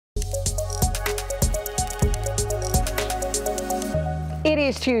It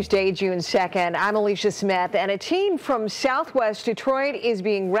is Tuesday, June 2nd. I'm Alicia Smith, and a teen from Southwest Detroit is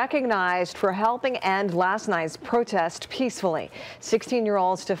being recognized for helping end last night's protest peacefully.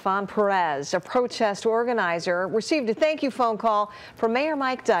 16-year-old Stefan Perez, a protest organizer, received a thank you phone call from Mayor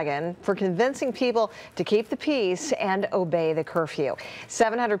Mike Duggan for convincing people to keep the peace and obey the curfew.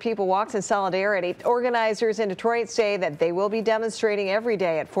 700 people walked in solidarity. Organizers in Detroit say that they will be demonstrating every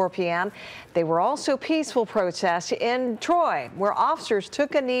day at 4 p.m. They were also peaceful protests in Troy, where officers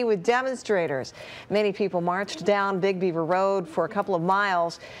took a knee with demonstrators. Many people marched down Big Beaver Road for a couple of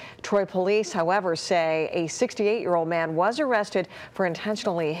miles. Troy police, however, say a 68-year-old man was arrested for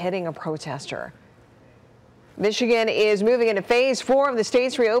intentionally hitting a protester. Michigan is moving into phase 4 of the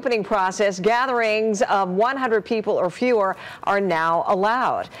state's reopening process. Gatherings of 100 people or fewer are now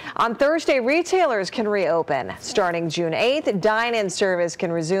allowed. On Thursday, retailers can reopen. Starting June 8th, dine-in service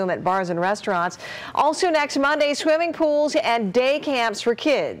can resume at bars and restaurants. Also next Monday, swimming pools and day camps for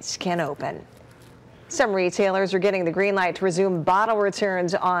kids can open. Some retailers are getting the green light to resume bottle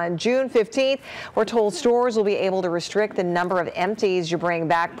returns on June 15th. We're told stores will be able to restrict the number of empties you bring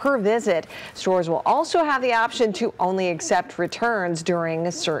back per visit. Stores will also have the option to only accept returns during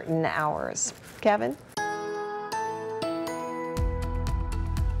certain hours. Kevin?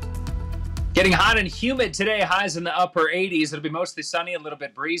 Getting hot and humid today, highs in the upper 80s. It'll be mostly sunny, a little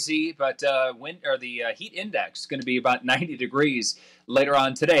bit breezy, but the heat index is going to be about 90 degrees later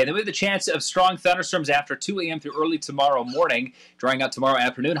on today. Then we have the chance of strong thunderstorms after 2 a.m. through early tomorrow morning, drying out tomorrow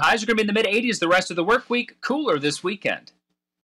afternoon. Highs are going to be in the mid 80s the rest of the work week, cooler this weekend.